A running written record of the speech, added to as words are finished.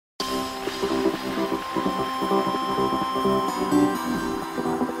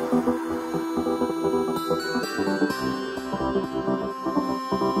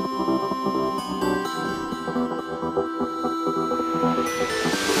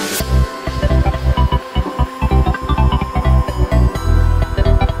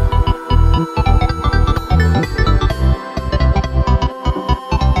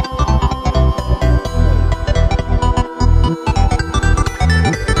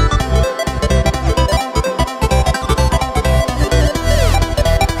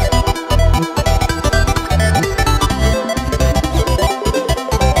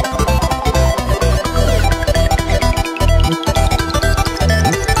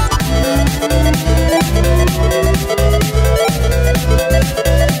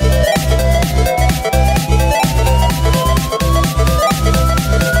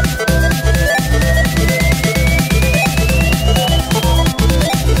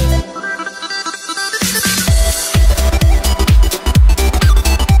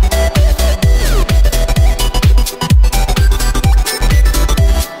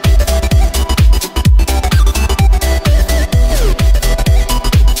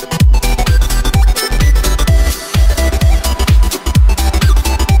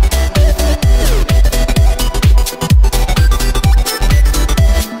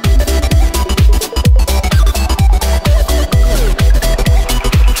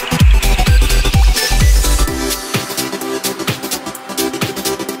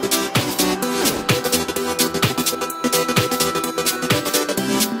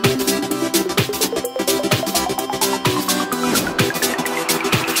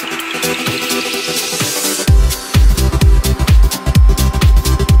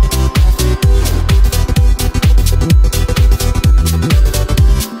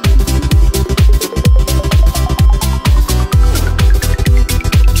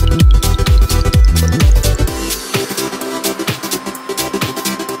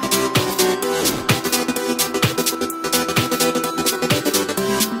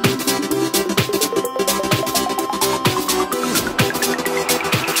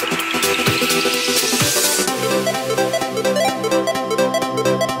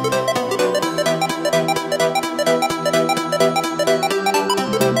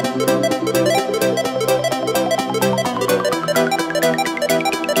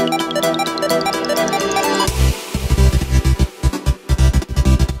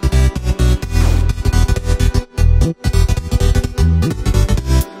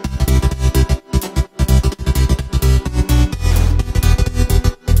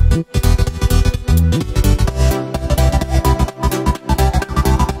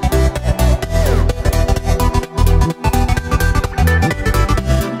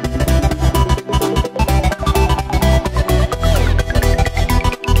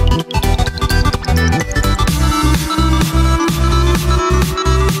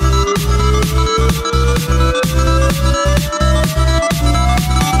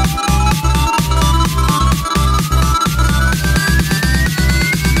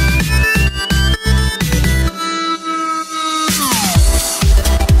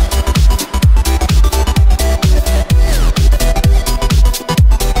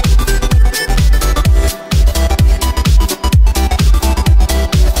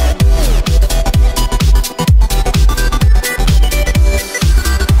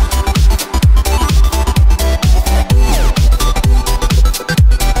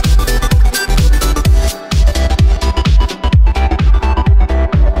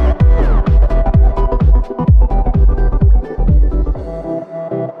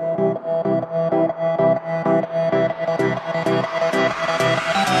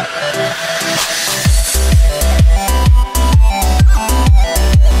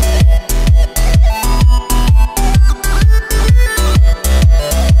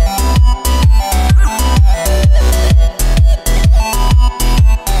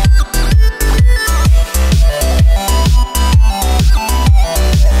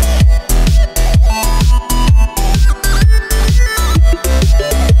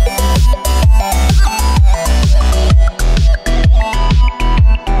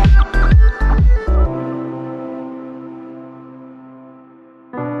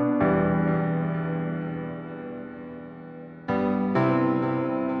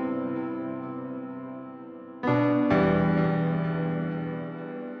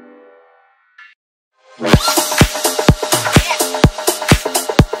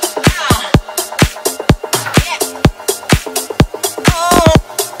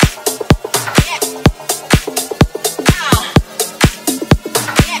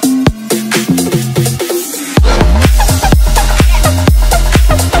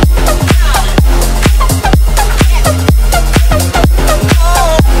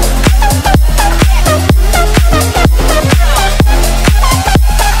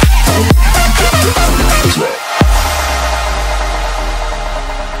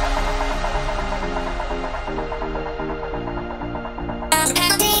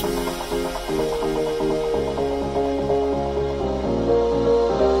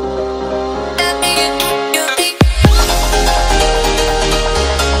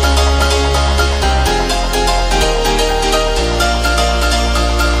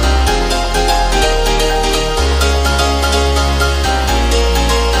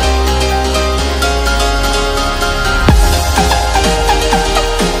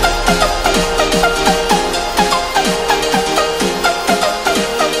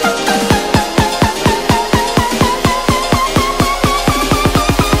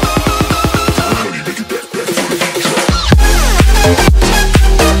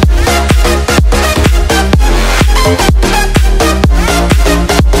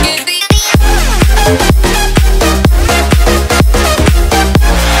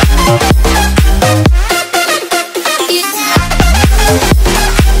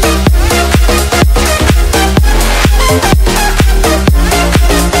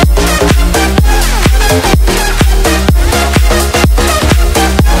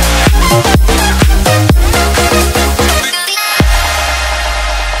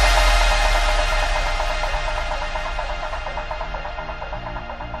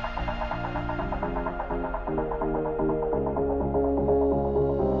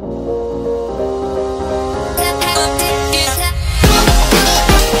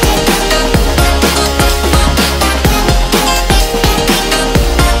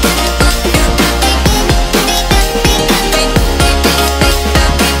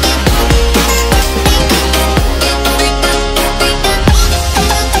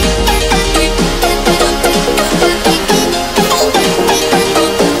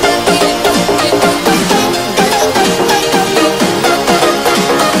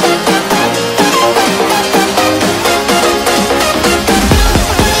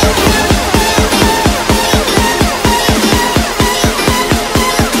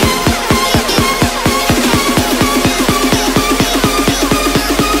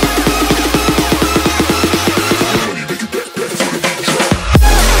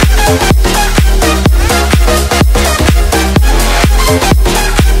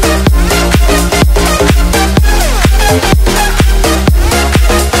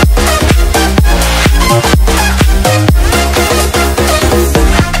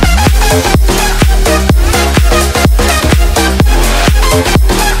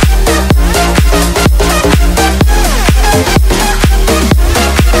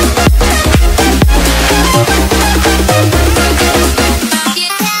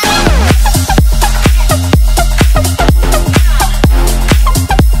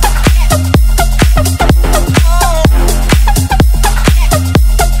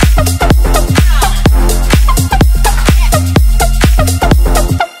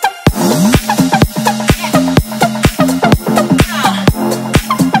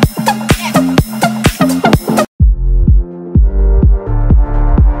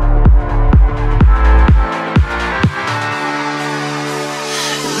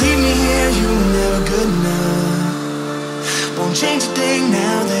you were never good enough. Won't change a thing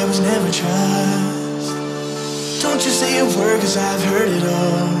now, there was never trust. Don't you say a word, cause I've heard it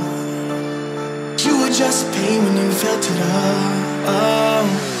all. You were just a pain when you felt it all.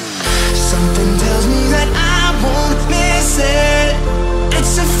 Something tells me that I won't miss it.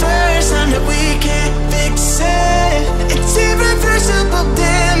 It's the first time that we can't fix it. It's irreversible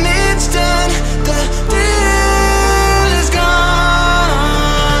damage done. The thrill is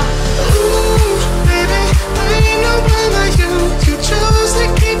gone. Ooh, baby, there ain't no one like you. You chose to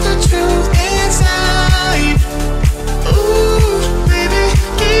keep the truth inside. Ooh, baby,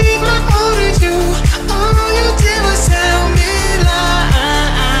 keep my all to you. All you did was tell me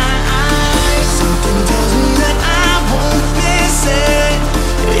lies. Something tells me that I won't miss it.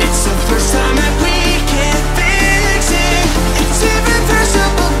 It's the first time that we can't fix it. It's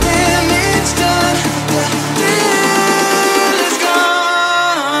irreversible damage done. The thrill is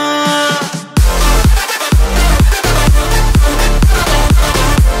gone.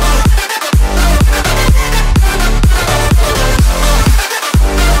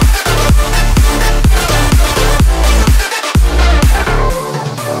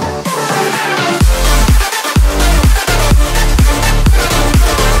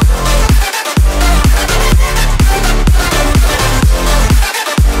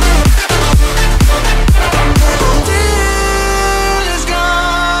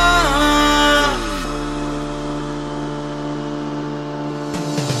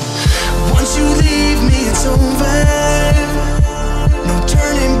 Once you leave me, it's over. No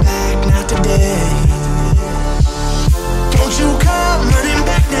turning back, not today. Don't you come running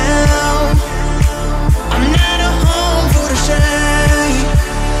back now. I'm not a home for the shame.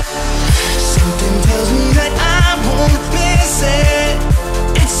 Something tells me that I won't miss it.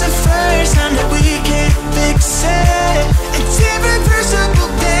 It's the first time that we can't fix it. It's irreversible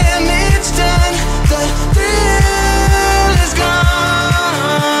damage done. The thrill is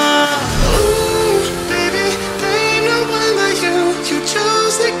gone. Ooh, baby, there ain't no one like you. You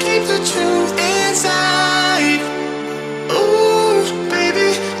chose to keep the truth inside. Ooh,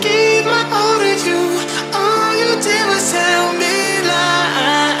 baby, keep my all to you. All you did was tell me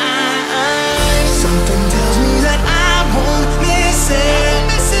lies. Something tells me that I won't miss it.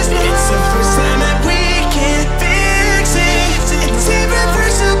 It's the first time that we can't fix it. It's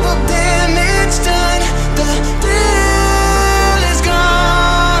irreversible damage done. The thrill is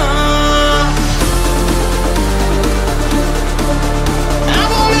gone. I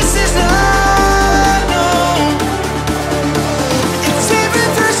won't miss this love, no. It's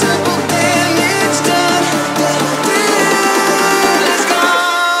irreversible damage done. The thrill is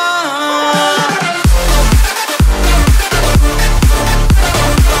gone.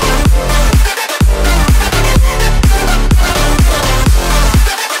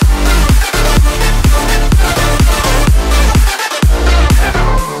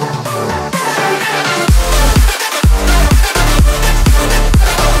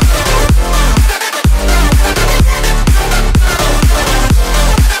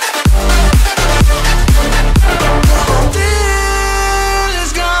 Thrill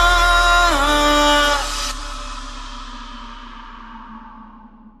is gone.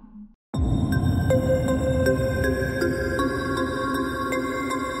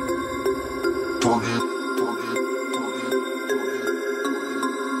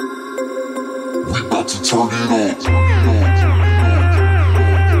 We about to turn it on.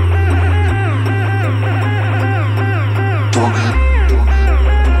 Turn it.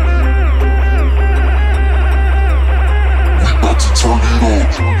 We about to turn it on. Turn it. We about to turn it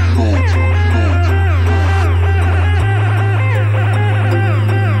on. Turn it on.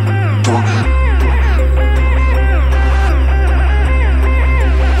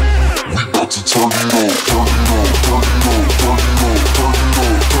 Turn it on. Turn it on. Turn it on. Turn it on. Turn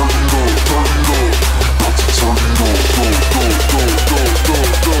it on. We about to turn it on.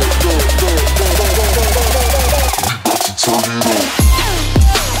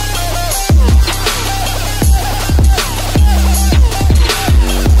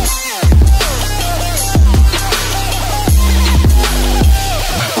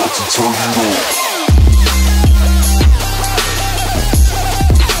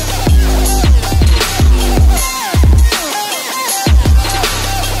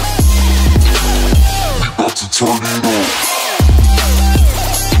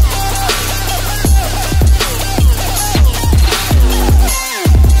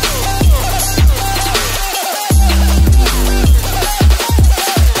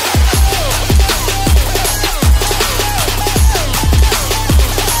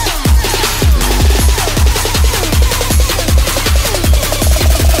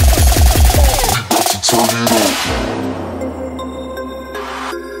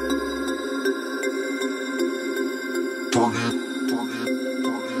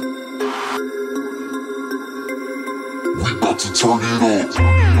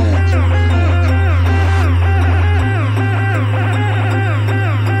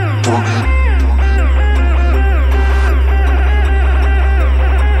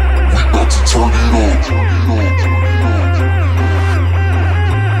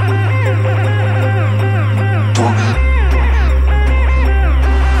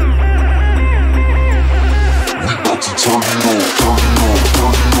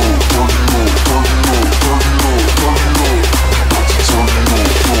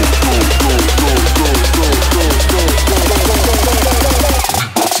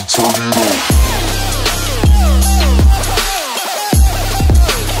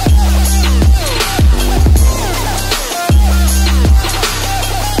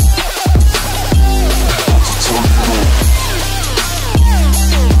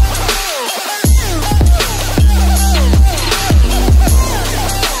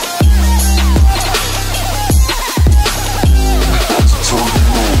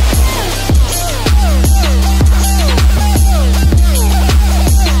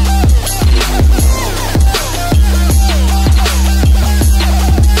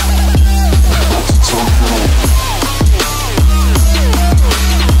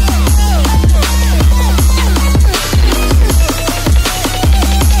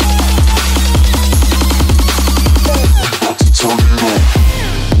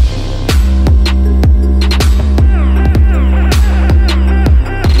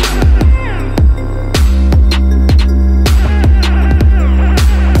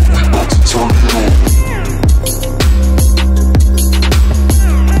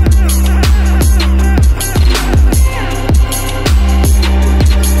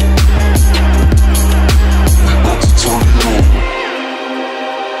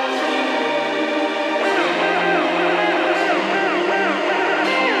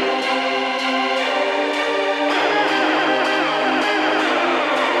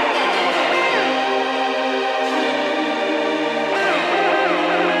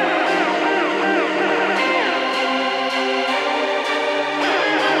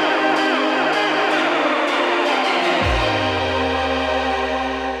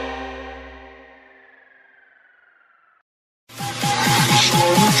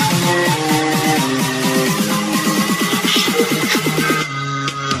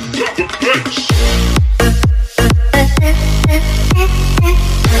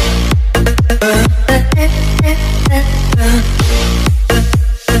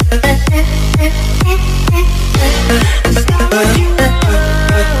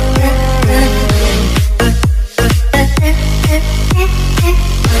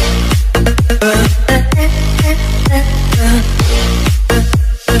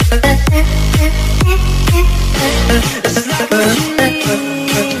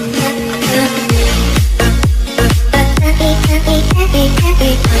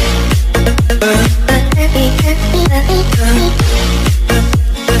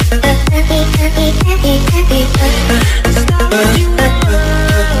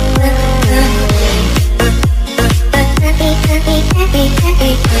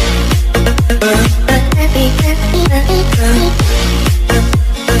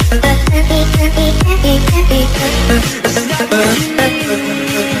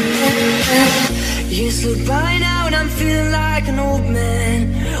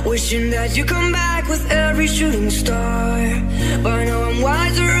 Wishing that you come back with every shooting star. But now I'm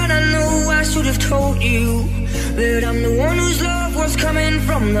wiser and I know I should have told you that I'm the one whose love was coming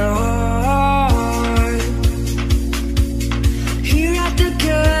from the heart. Here at the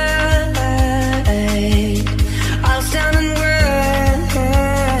gate, I'll stand and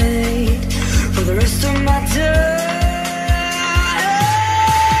wait for the rest of my days.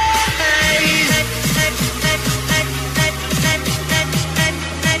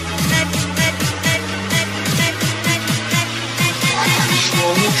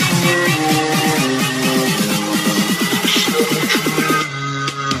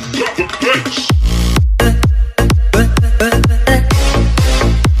 Got the bass.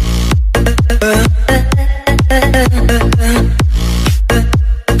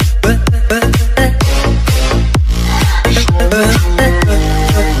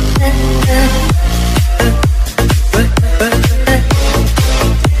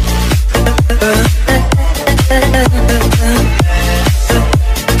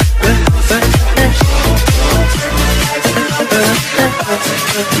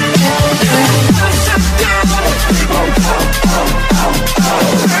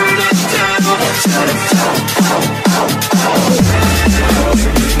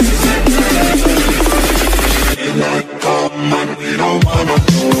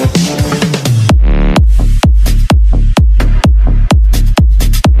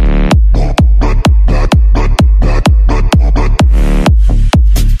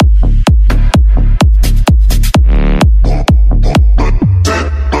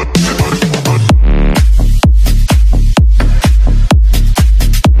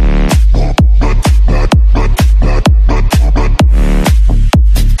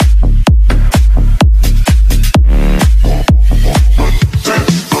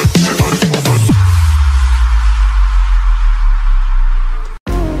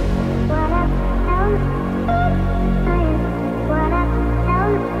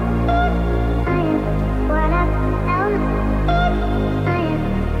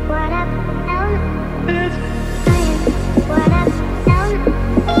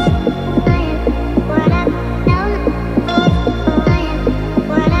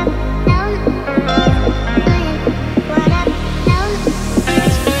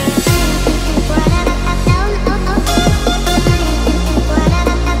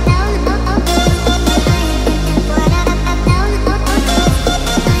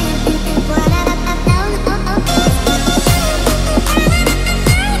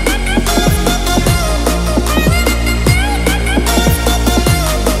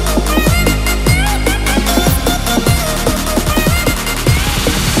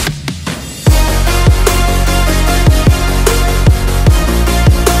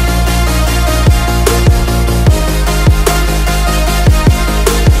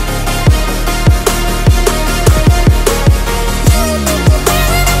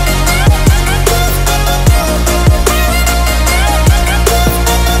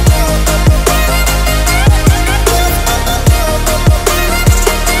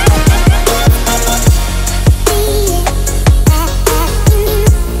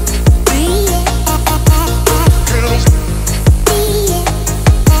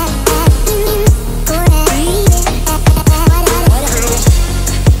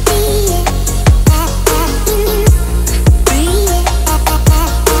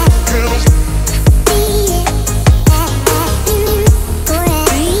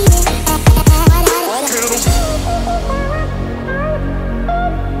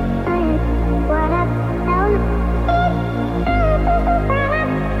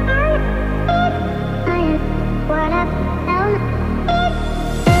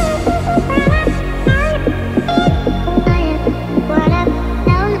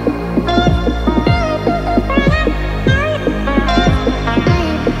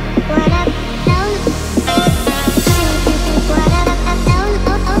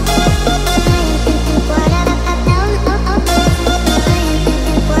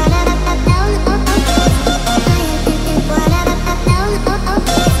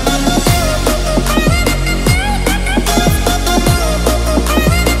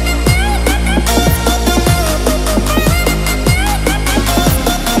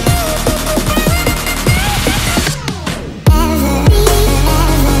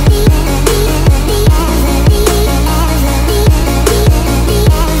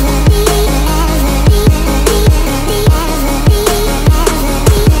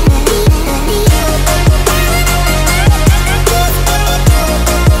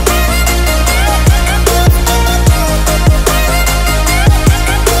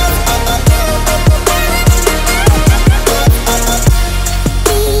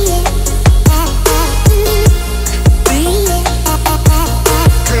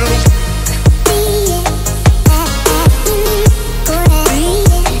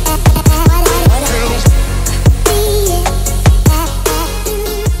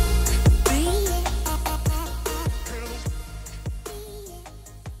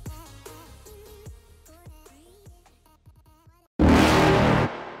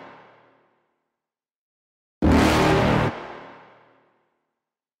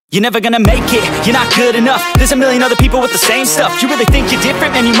 You're never gonna make it, you're not good enough. There's a million other people with the same stuff. You really think you're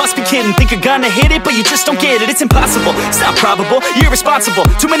different? Man, you must be kidding. Think you're gonna hit it, but you just don't get it. It's impossible, it's not probable, you're irresponsible.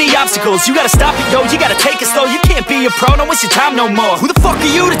 Too many obstacles, you gotta stop it, yo. You gotta take it slow, you can't be a pro. Don't waste your time no more. Who the fuck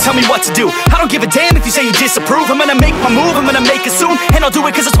are you to tell me what to do? I don't give a damn if you say you disapprove. I'm gonna make my move, I'm gonna make it soon. And I'll do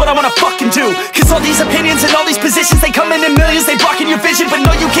it cause it's what I wanna fucking do. Cause all these opinions and all these positions, they come in millions, they blocking your vision. But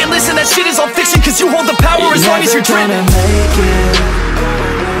no, you can't listen, that shit is all fiction. Cause you hold the power as long as you're dreaming.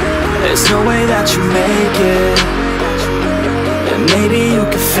 There's no way that you make it. And maybe you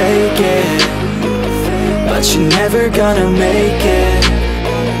can fake it, but you're never gonna make it.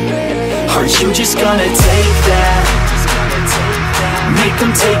 Aren't you just gonna take that? Make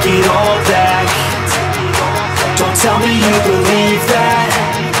them take it all back. Don't tell me you believe that.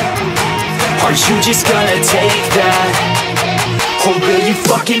 Aren't you just gonna take that? Or will you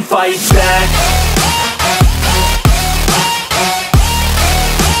fucking fight back?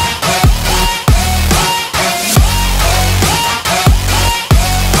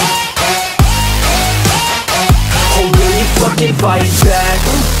 Fucking fight back.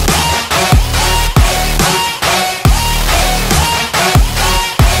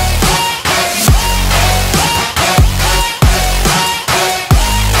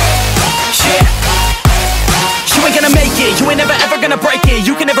 You ain't never ever gonna break it.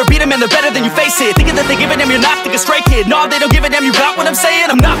 You can never beat them and they're better than you face it. Thinking that they give a damn, you're not thinking straight, kid. No, they don't give a damn, you got what I'm saying?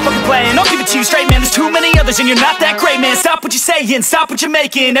 I'm not fucking playing, I'll give it to you straight, man. There's too many others and you're not that great, man. Stop what you're saying, stop what you're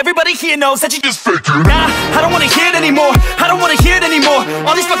making. Everybody here knows that you just faking. Nah, I don't wanna hear it anymore, I don't wanna hear it anymore.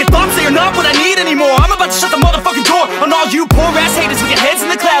 All these fucking thoughts, they are not what I need anymore. I'm about to shut the motherfucking door on all you poor ass haters with your heads in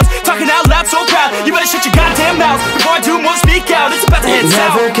the clouds, talking out loud so proud. You better shut your goddamn mouth before I do more speak out. It's about to head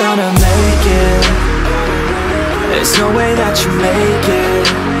south. You're never gonna make it. There's no way that you make it.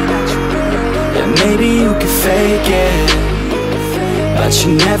 And maybe you can fake it, but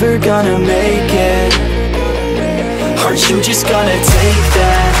you're never gonna make it. Aren't you just gonna take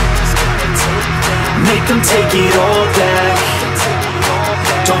that? Make them take it all back.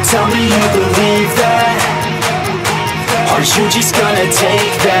 Don't tell me you believe that. Aren't you just gonna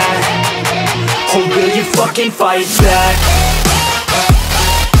take that? Or will you fucking fight back?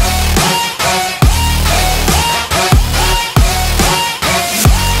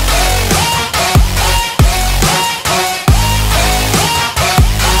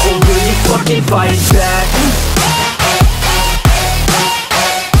 Fucking fight back.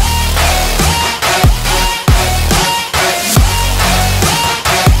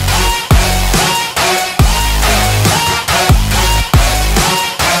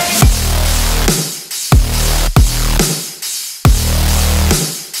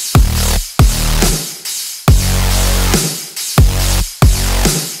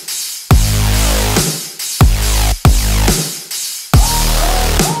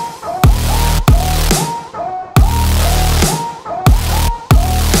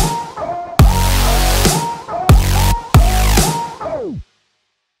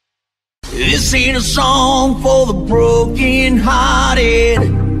 This ain't a song for the broken-hearted,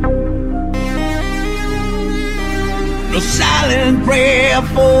 no silent prayer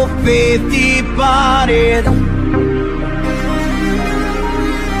for faith departed.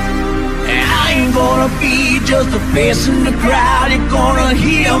 And I ain't gonna be just a face in the crowd. You're gonna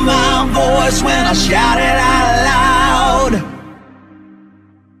hear my voice when I shout it out loud.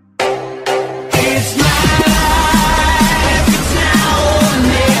 It's my life, it's now or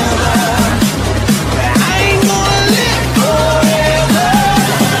never.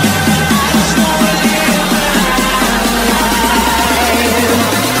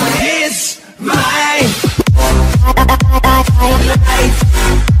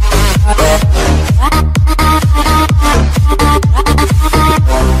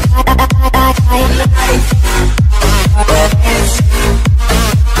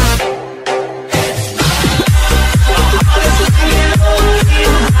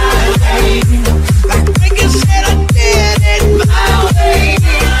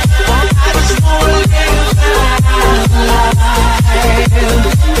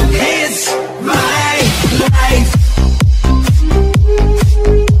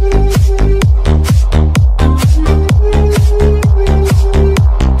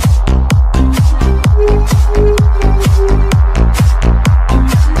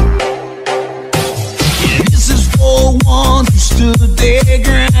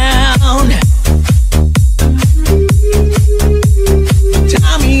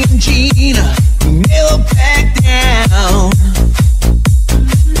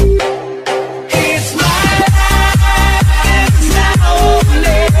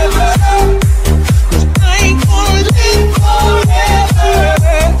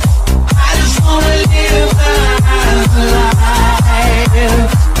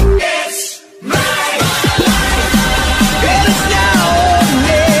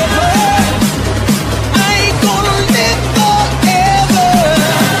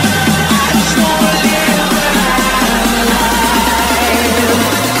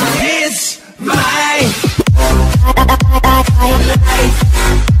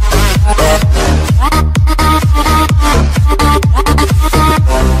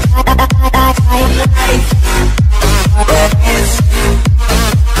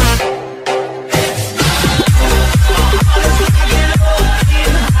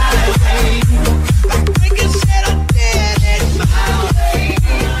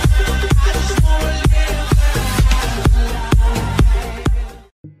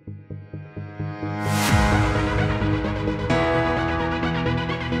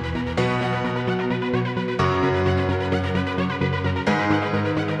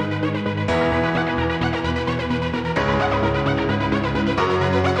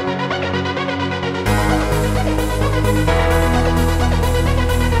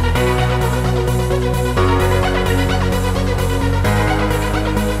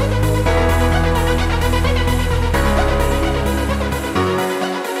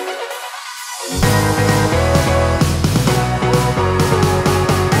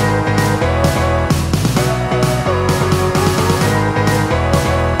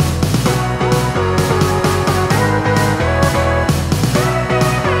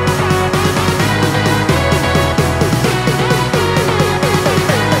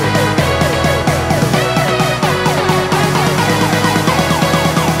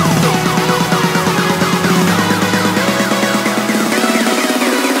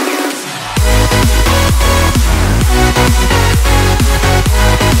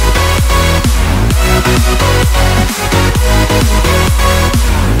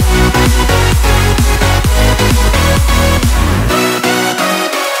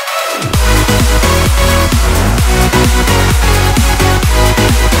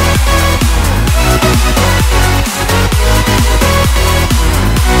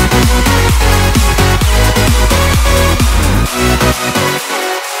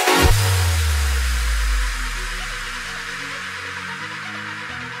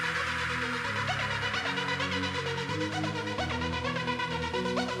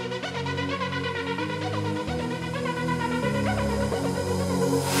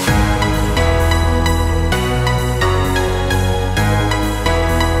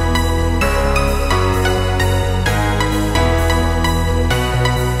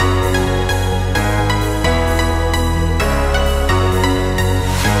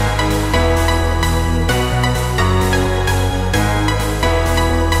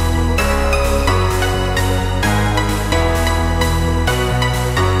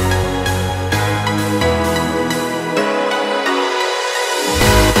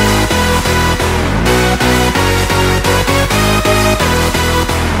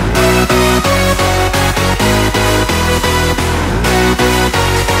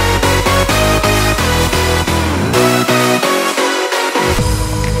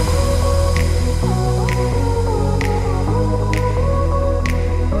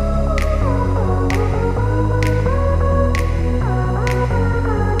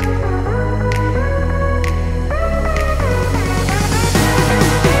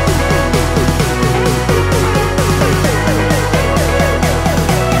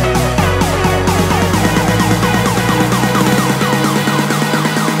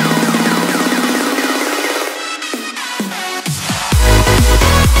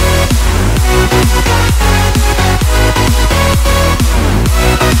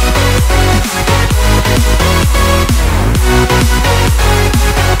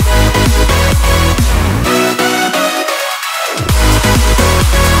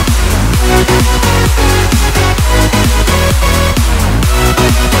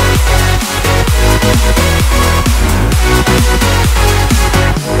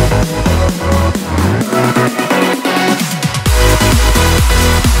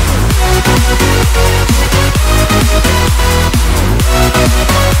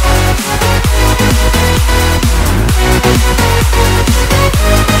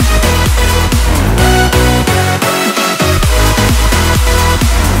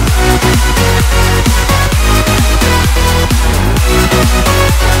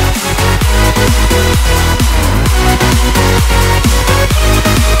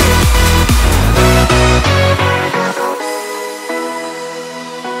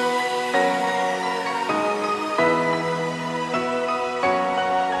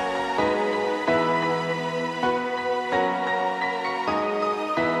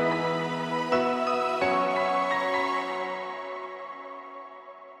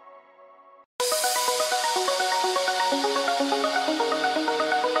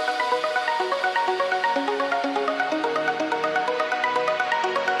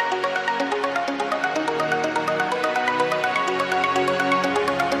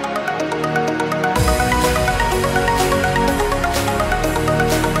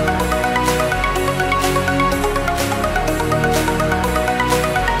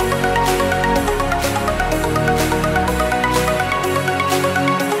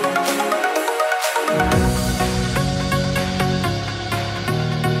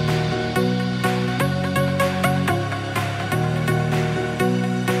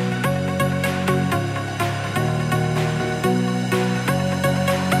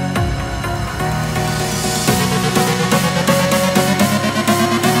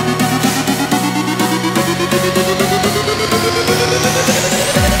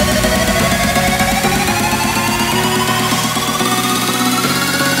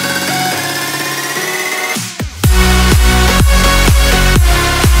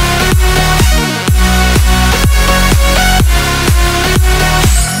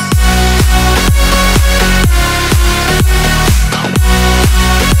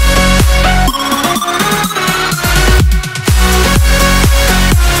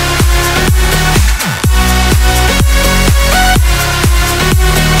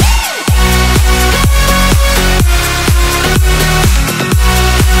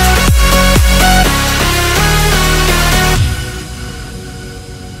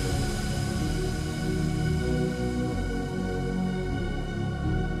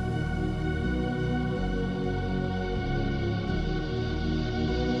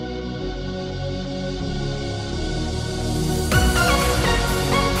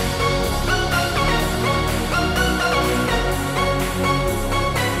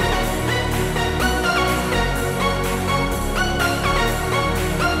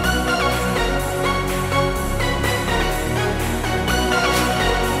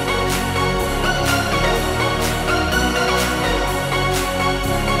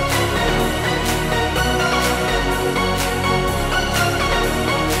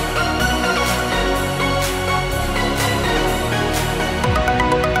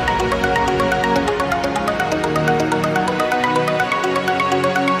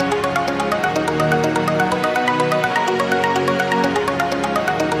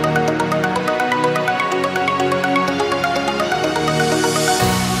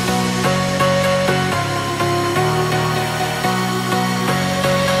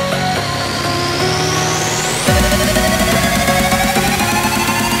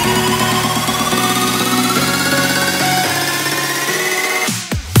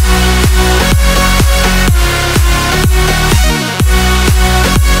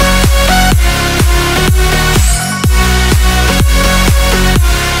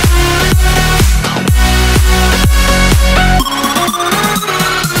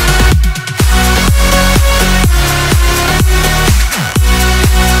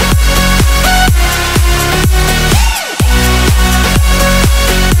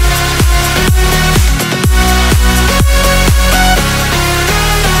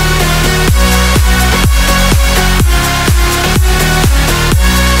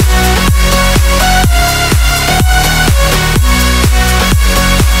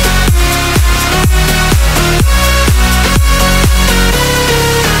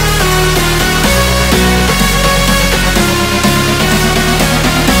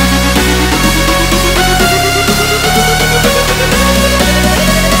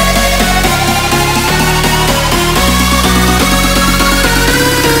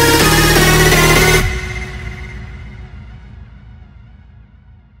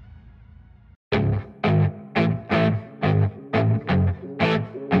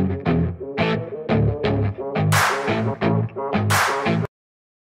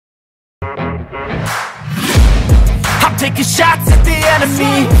 taking shots at the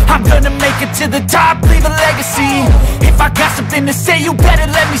enemy. I'm gonna make it to the top, leave a legacy. If I got something to say, you better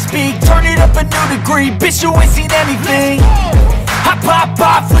let me speak. Turn it up a new degree, bitch, you ain't seen anything. I pop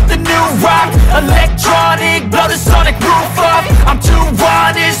off with the new rock, electronic, blow the sonic roof up. I'm too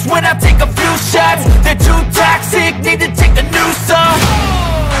honest when I take a few shots. They're too toxic, need to take the noose off.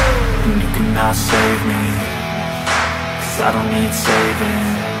 And you cannot save me, 'cause I don't need saving.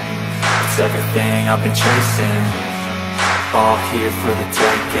 It's everything I've been chasing, all here for the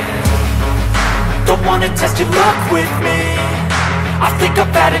taking. Don't wanna test your luck with me, I think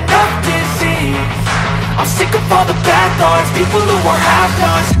I've had enough disease. I'm sick of all the bad thoughts, people who are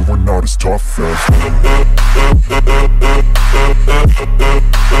half-nots. You are not as tough as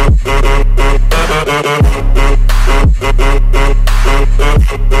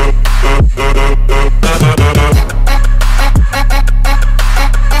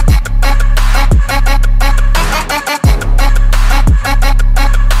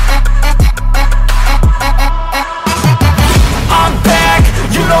I'm back,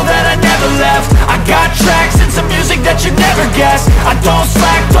 you know that I never left. I got tracks and some music that you never guessed. I don't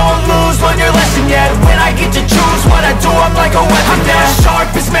slack, don't lose, learn your lesson yet. When I get to choose what I do, I'm like a weapon. I'm not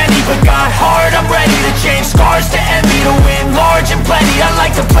sharp as many, but got hard, I'm ready to change. Scars to envy, to win large and plenty. I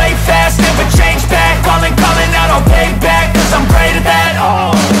like to play fast, never change back. Calling out, I'll pay back, 'cause I'm great at that.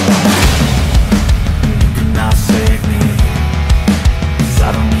 Oh, you cannot save me, 'cause I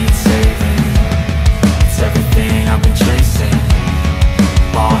don't need saving. It's everything I've been chasing,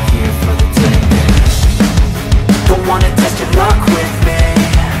 all here for the taking. Don't wanna test your luck with me,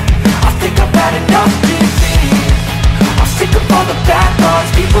 I think I've had enough disease. I'm sick of all the bad thoughts,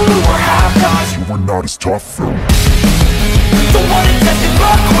 people who are half-nots. you are not as tough as Don't wanna test your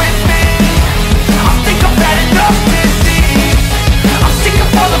luck with me, I think I've had enough disease. I'm sick of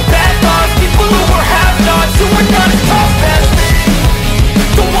all the bad thoughts, people who are half-nots, who are not as tough as me.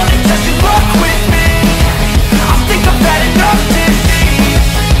 Don't wanna test your luck with me, I think I've had enough disease.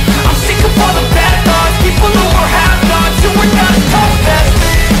 I'm sick of all the bad thoughts, people who are half-nots, who are not as tough as me.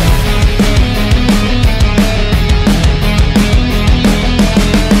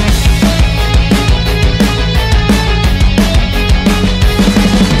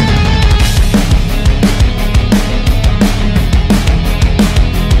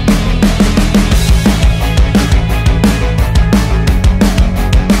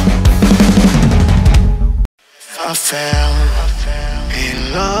 I fell and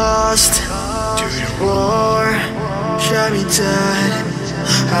lost to the roar, shot me dead.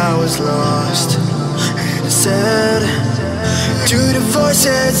 I was lost and I said to the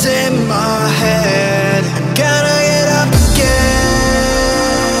voices in my head, I gotta get up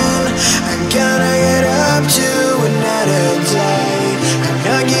again, I gotta get up to another day, I'm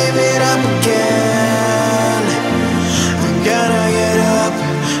not giving up again. I gotta get up,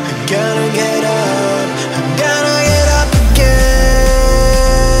 I gotta get up, I gotta get up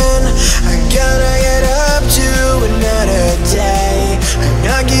again. I gotta get up to another day, I'm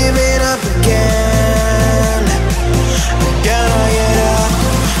not giving up again. I gotta get up,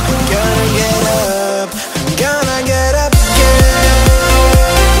 I gotta get up, I gotta get up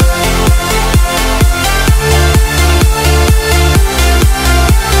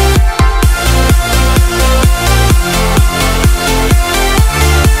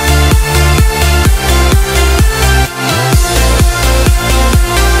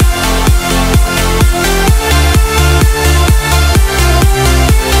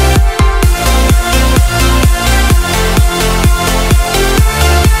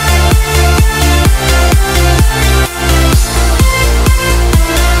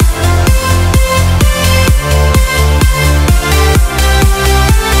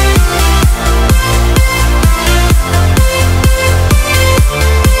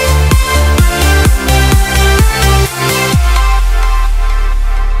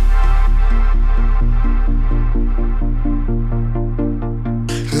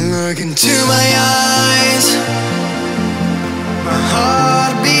Look into my eyes, my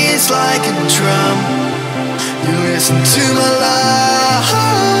heart beats like a drum. You listen to my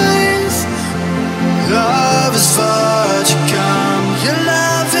lies, love is far to come. Your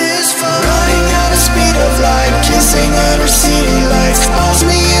love is far. Running at the speed of light, kissing under city lights. Calls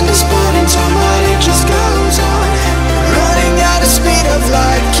me in this morning time, but it just goes on. Running at the speed of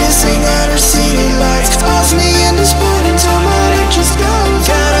light, kissing under city lights. Calls me in this morning time, but it just goes on.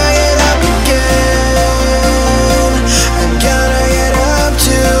 Gotta get up again, I gotta get up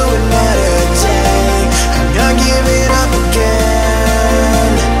to another day. I'm not giving up again.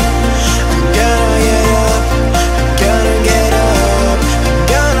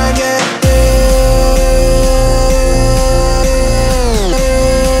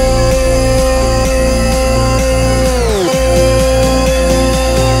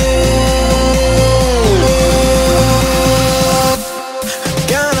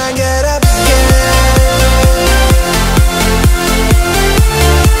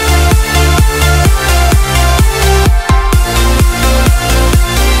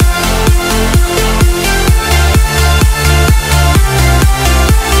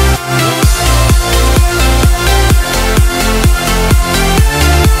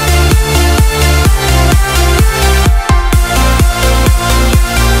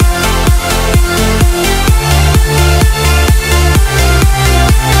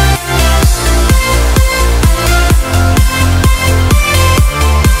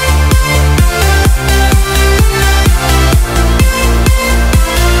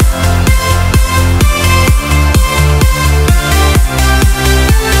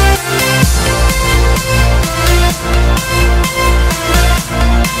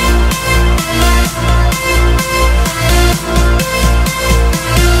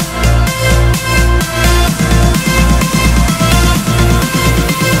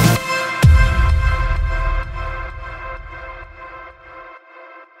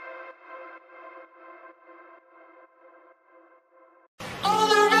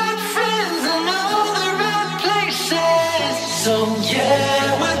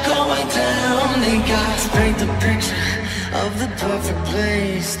 the perfect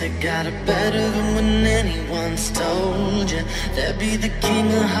place. They got it better than when anyone's told you. They'll be the king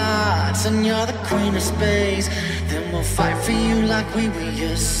of hearts and you're the queen of space. Then we'll fight for you like we were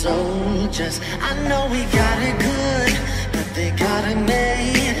your soldiers. I know we got it good, but they got it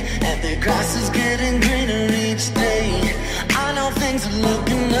made, and their grass is getting greener each day. I know things are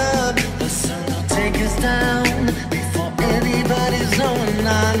looking up, but soon they'll take us down before anybody's knowing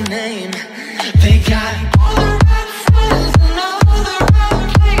our name. They got all the right friends and all the right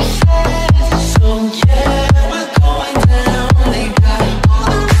places. So yeah, we're going down. They got all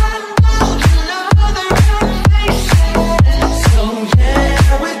the right moves and all the right places. So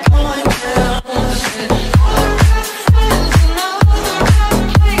yeah, we're going down. All the right friends and all the right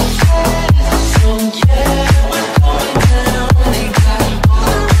places. So yeah, we're going down. They got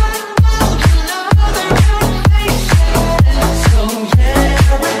all the right moves and all the right places. So yeah,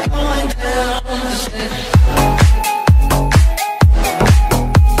 we're going down.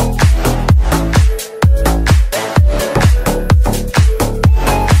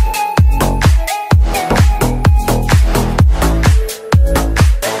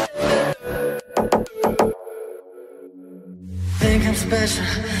 Think I'm special?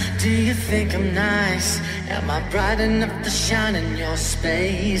 Do you think I'm nice? Am I bright enough to shine in your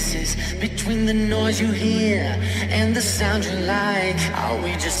spaces? Between the noise you hear and the sound you like, are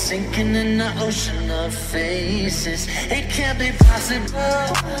we just sinking in an ocean of faces? It can't be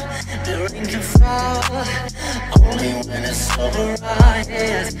possible, the rain can fall only when it's over our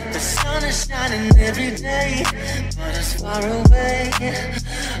heads. The sun is shining every day, but it's far away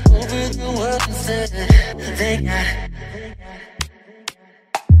over the world instead. They got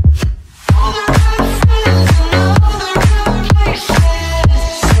all the right friends and all the right places.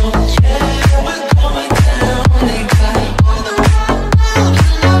 So yeah, we're going down. They got all the right moves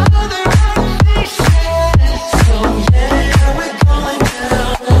and all the right places. So yeah, we're going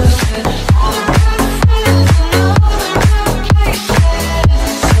down. All the right friends and all the right places.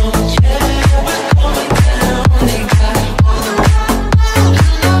 So yeah, we're going down. They got all the right moves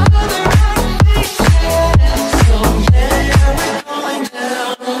and all the right places. So yeah, we're going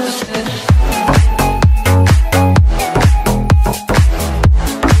down.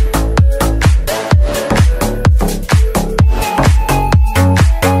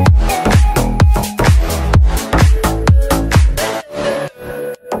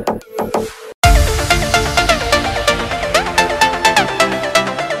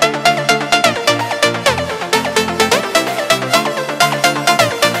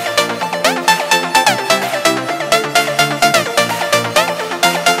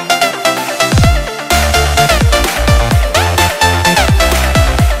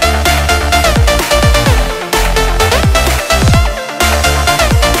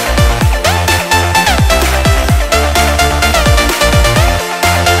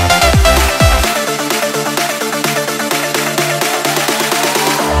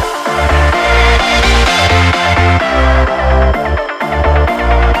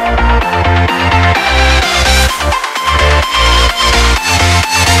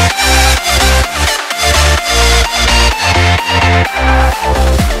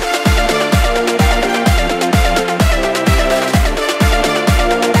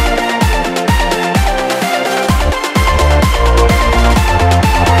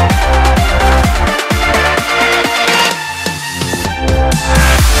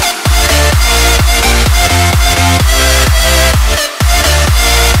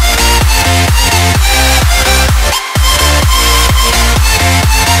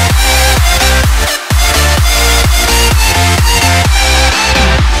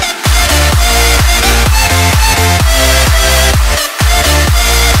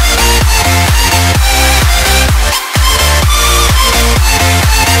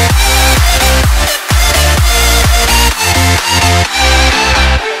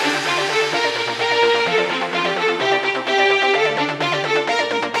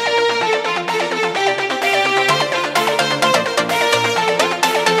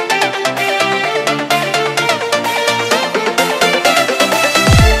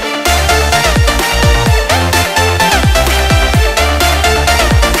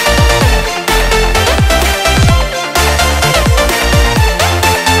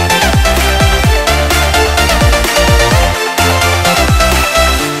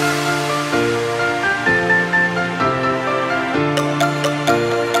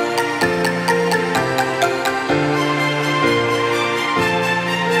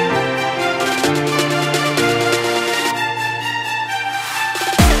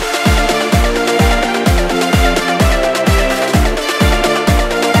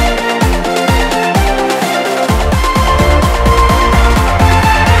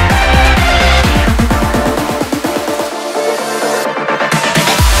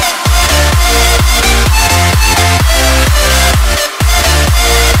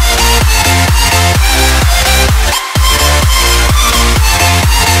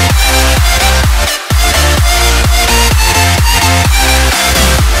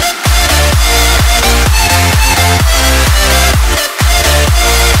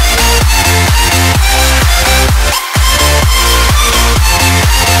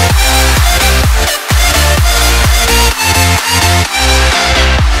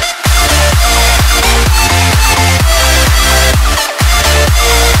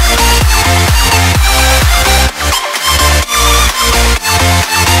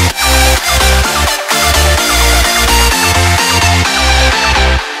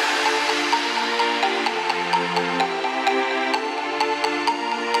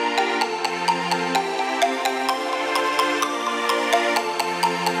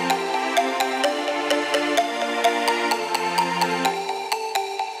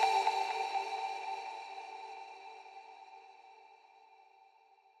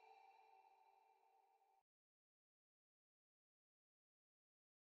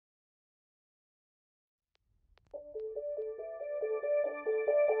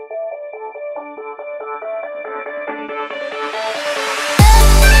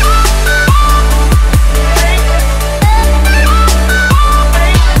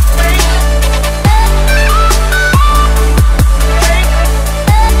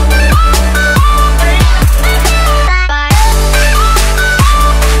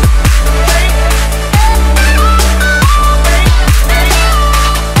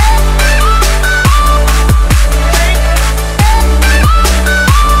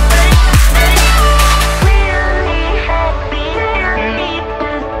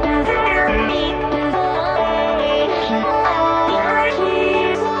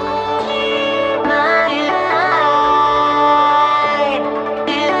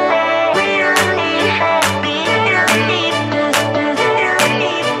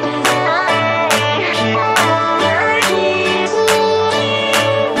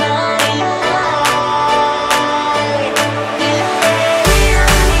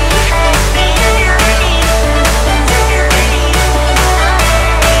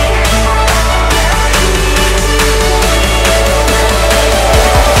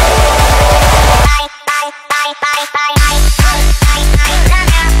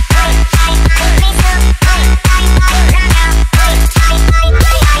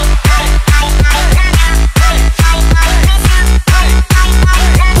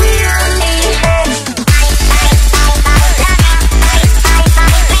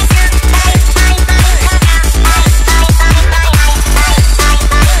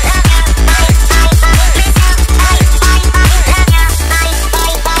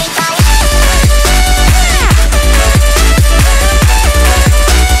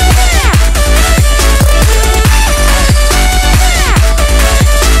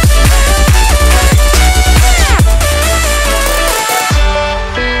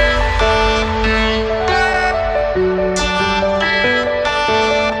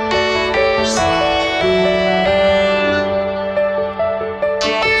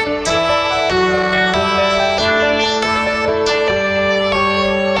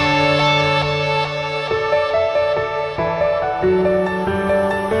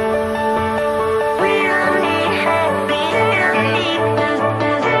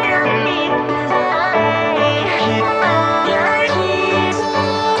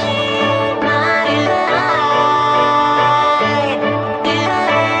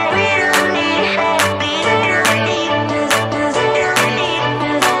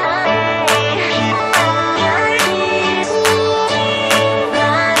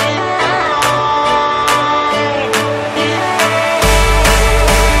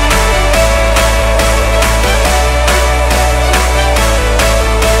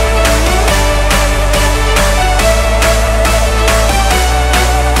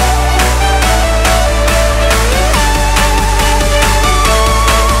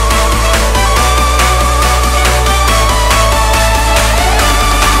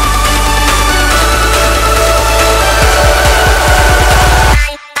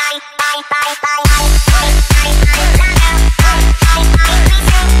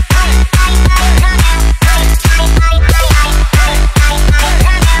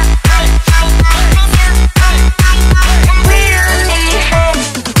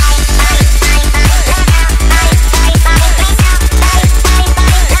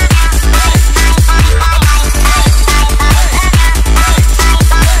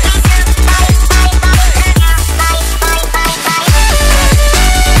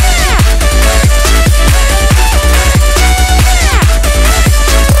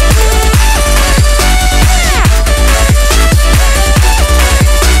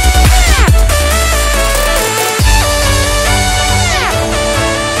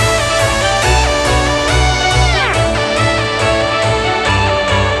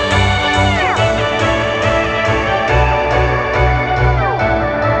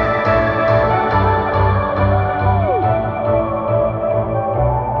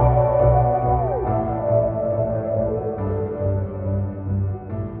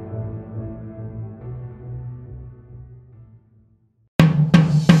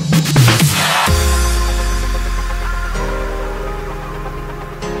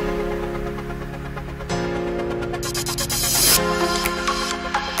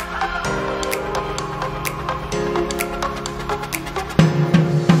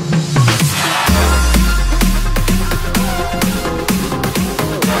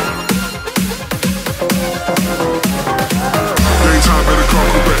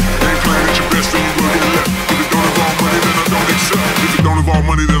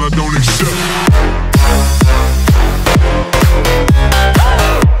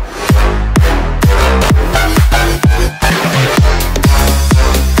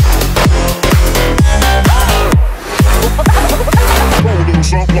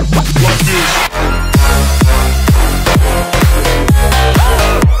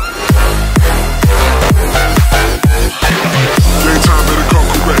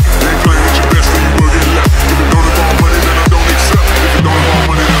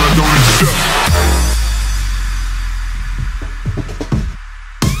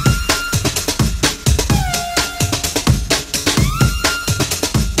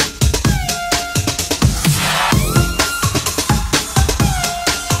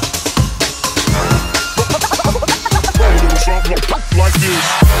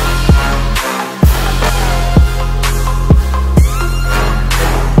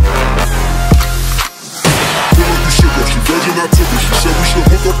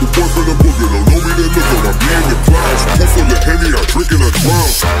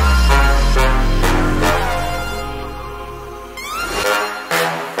 Daytime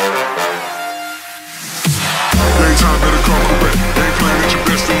better come correct. Ain't playing at your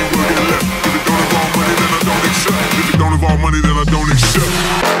best, then you will get left. If it don't involve money, then I don't accept. If it don't involve money, then I don't accept.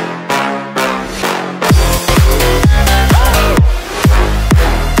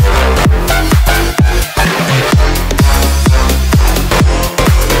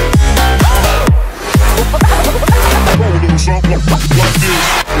 Something like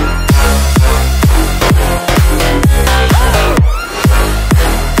this.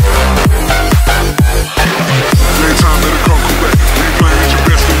 Daytime better come correct. Ain't playing at your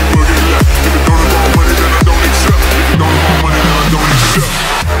best, then you will get left. If it don't involve money, then I don't accept. If it don't involve money, then I don't accept.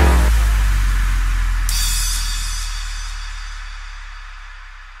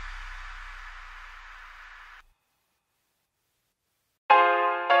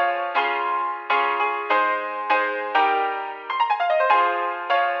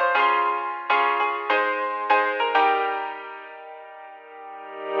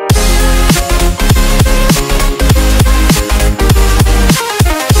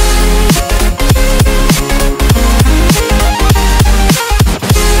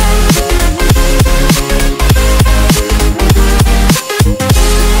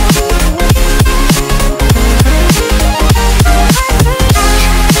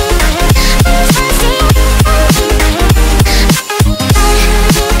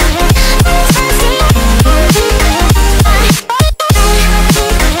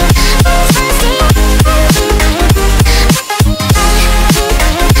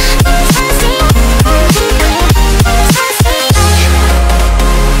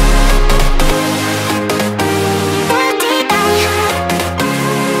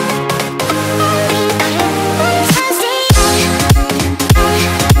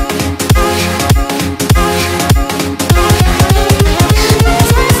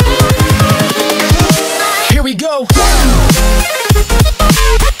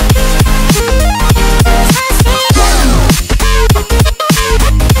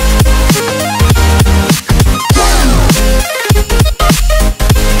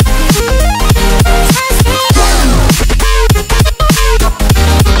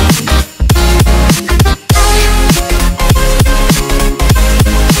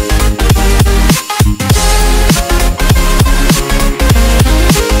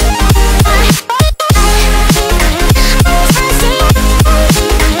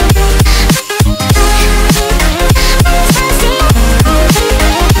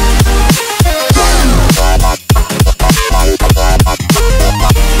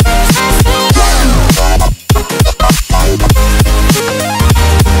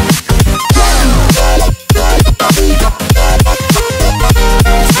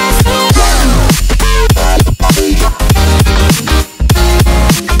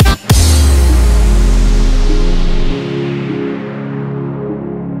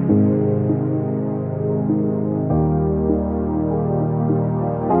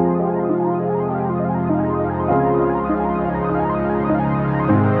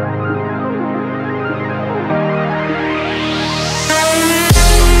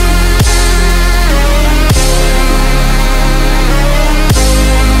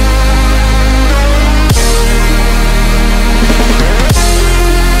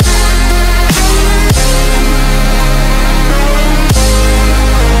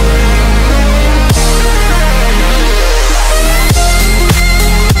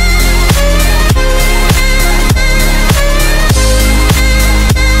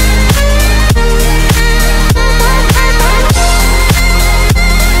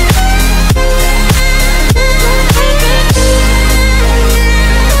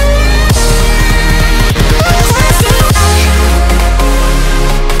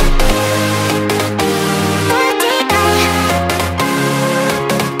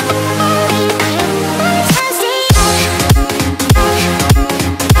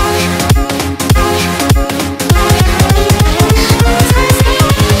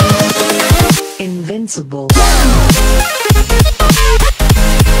 invincible.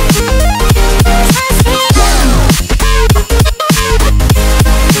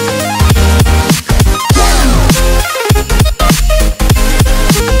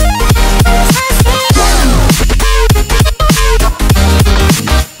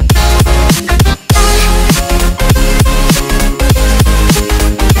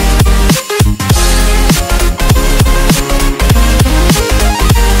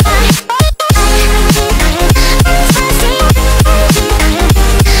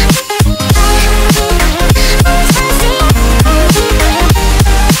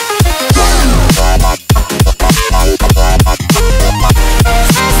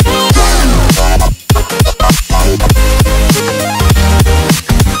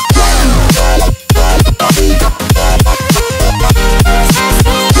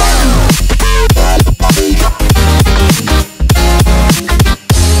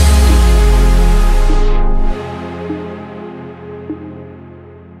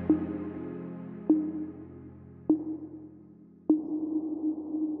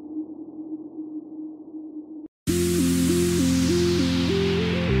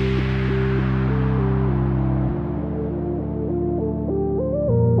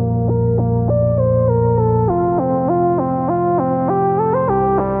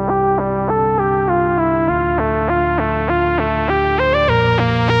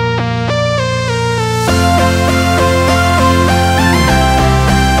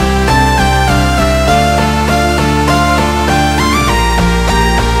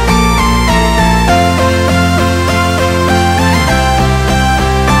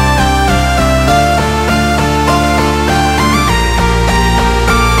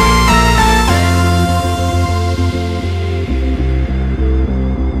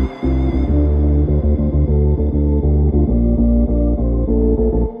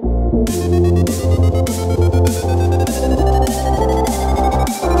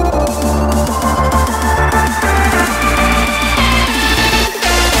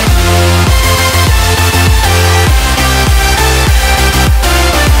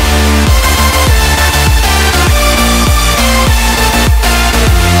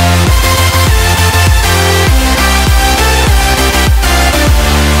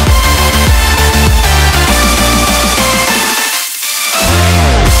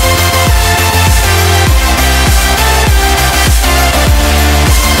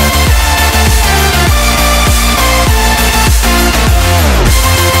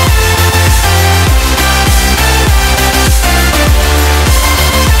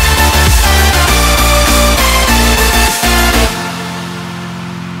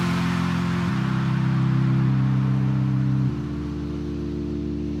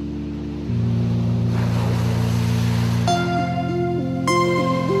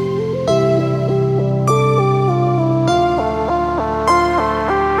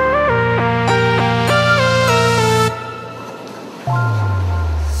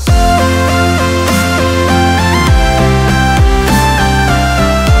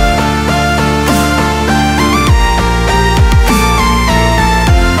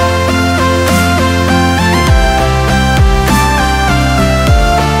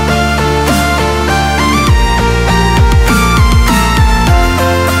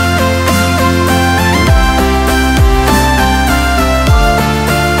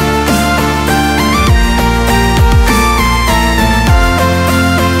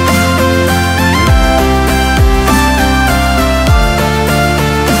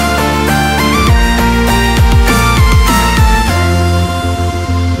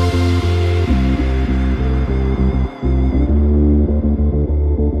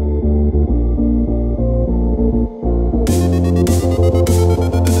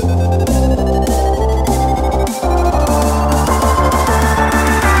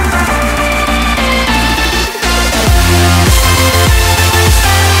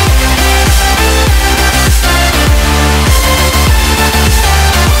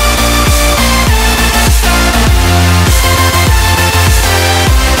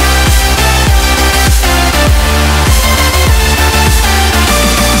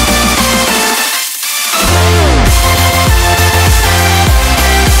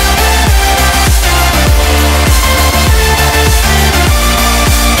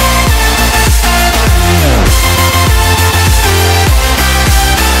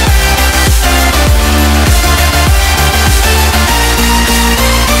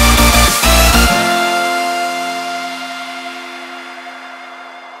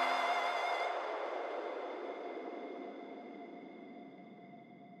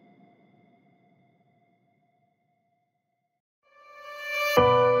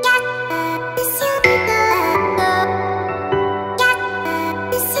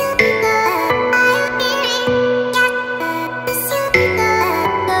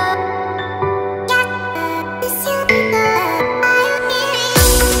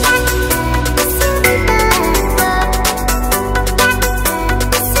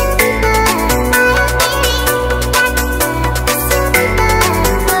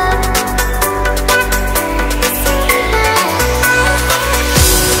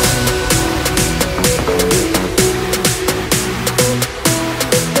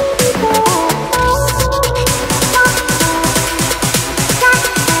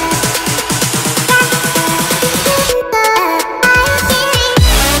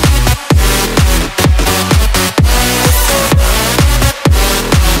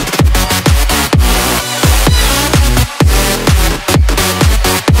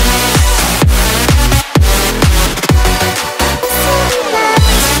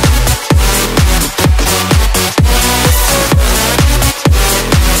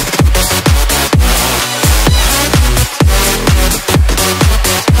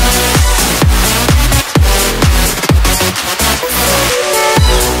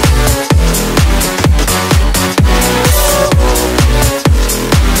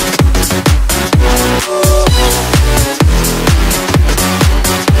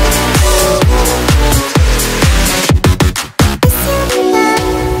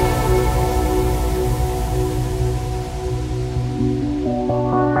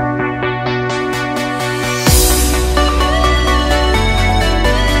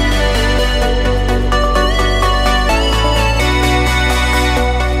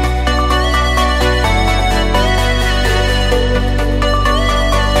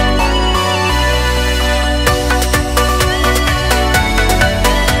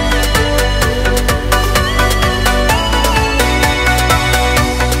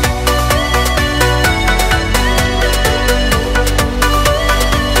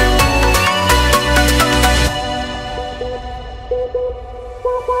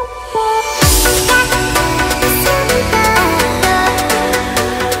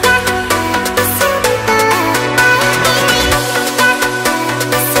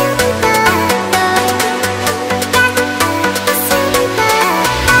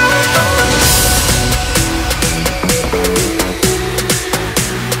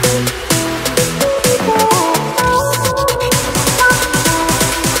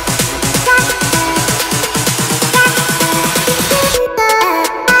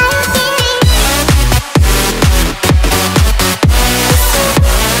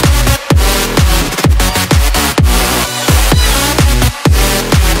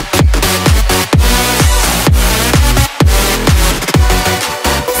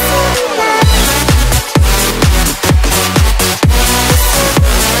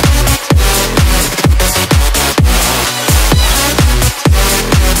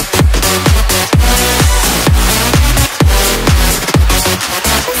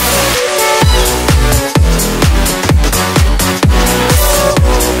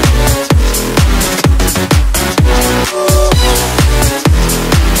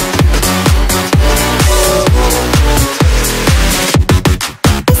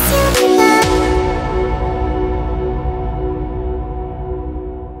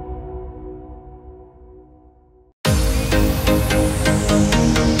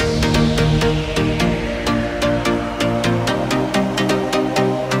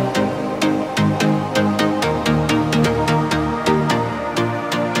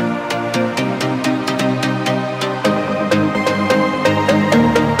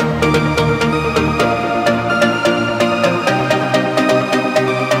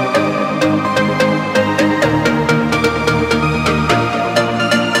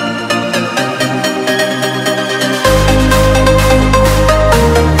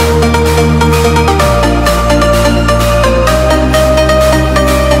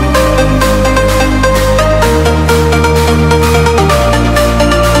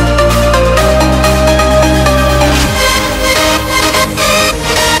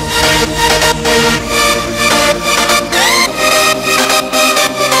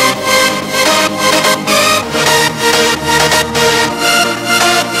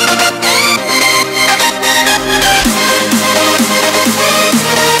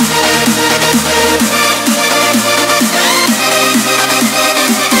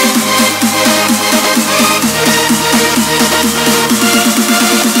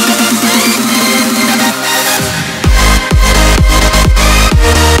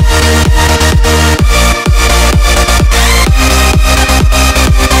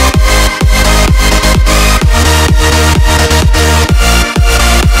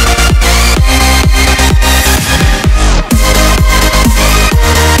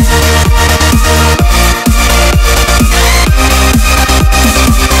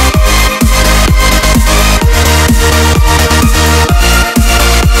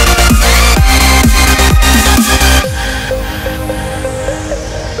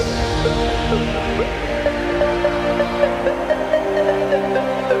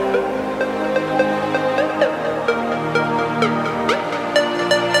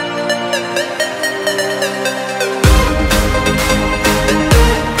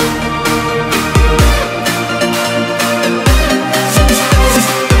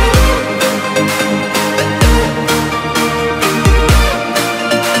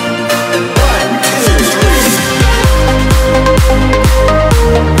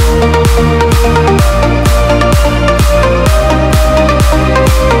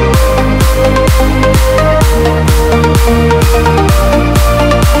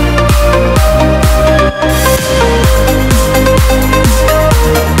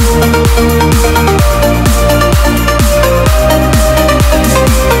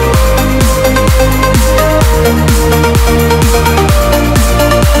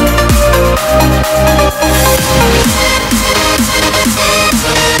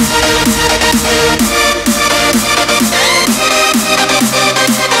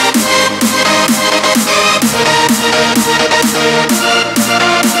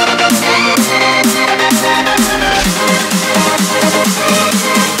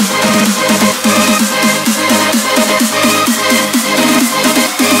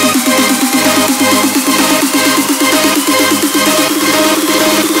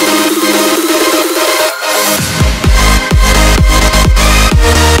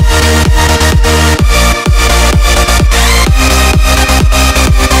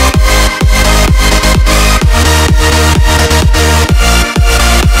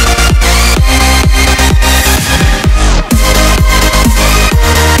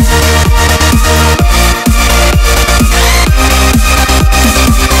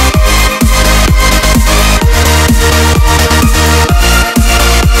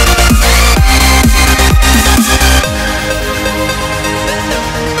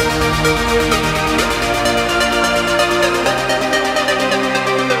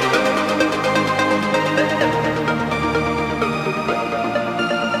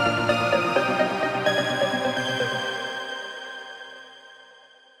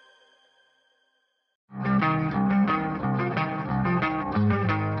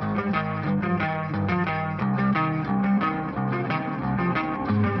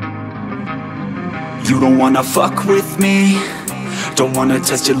 You don't wanna fuck with me, don't wanna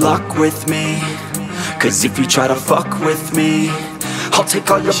test your luck with me. Cause if you try to fuck with me, I'll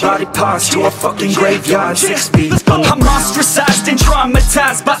take all your body parts to a fucking graveyard 6 feet underground. I'm ostracized and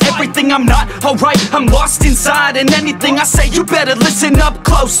traumatized by everything I'm not alright. I'm lost inside, and anything I say you better listen up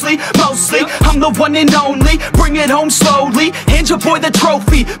closely. Mostly, I'm the one and only, bring it home slowly. Hand your boy the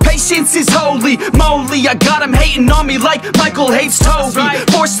trophy, patience is holy moly. I got him hating on me like Michael hates Toby.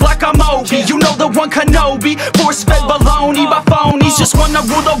 Force like I'm Aughey, you know the one Kenobi. Force-fed baloney by phonies, just wanna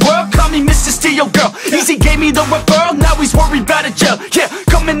rule the world, call me Mr. Steel Girl. Easy gave me the referral, now he's worried about a jail. Yeah,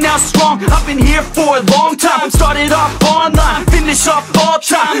 coming out strong, I've been here for a long time. Started off online, finish off all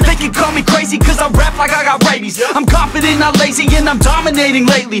time. They can call me crazy cause I rap like I got rabies. I'm confident, not lazy, and I'm dominating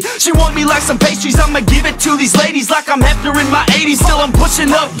lately. She want me like some pastries, I'ma give it to these ladies like I'm Hefner in my 80s, still I'm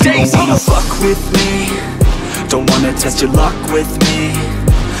pushing up daisies. You don't wanna fuck with me, don't wanna test your luck with me.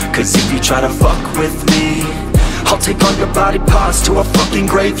 Cause if you try to fuck with me, I'll take all your body parts to a fucking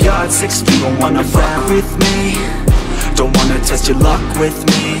graveyard 6 feet. You don't wanna fuck with me, don't wanna test your luck with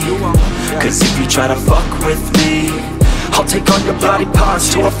me. Cause if you try to fuck with me, I'll take all your body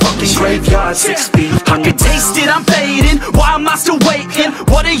parts to a fucking graveyard 6 feet. I can taste it, I'm fading, why am I still waiting?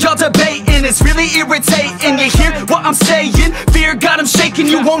 What are y'all debating? It's really irritating. You hear what I'm saying? Fear got him shaking.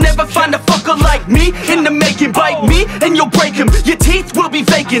 You won't ever find a fucker like me in the making. Bite me and you'll break him, your teeth will be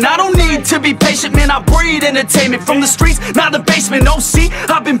vacant. I don't need to be patient, man, I breed entertainment. From the streets, not the basement. Oh, see,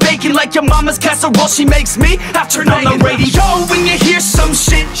 I've been baking like your mama's casserole she makes me. I've turned on the radio when you hear some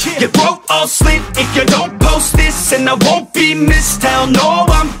shit, your throat all slit if you don't post this, and I won't be missed. Hell no,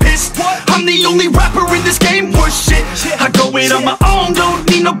 I'm pissed. I'm the only rapper in this game worth shit. I go it on my own, don't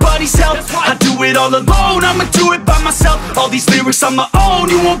need nobody's help. I do it all alone, I'ma do it by myself. All these lyrics on my own,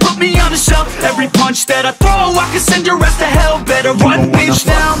 you won't put me on the shelf. Every punch that I throw, I can send your ass to hell. Better run, bitch,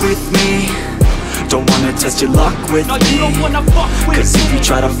 down with me, don't wanna test your luck with me. You don't wanna fuck with Cause if you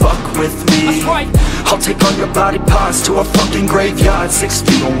try to fuck with me, I'll take all your body parts to a fucking graveyard 6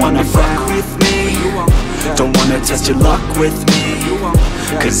 feet. You don't wanna fuck with me, don't wanna test your luck with me.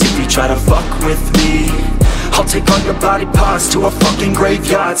 Cause if you try to fuck with me, I'll take all your body parts to a fucking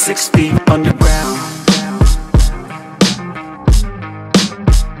graveyard 6 feet underground.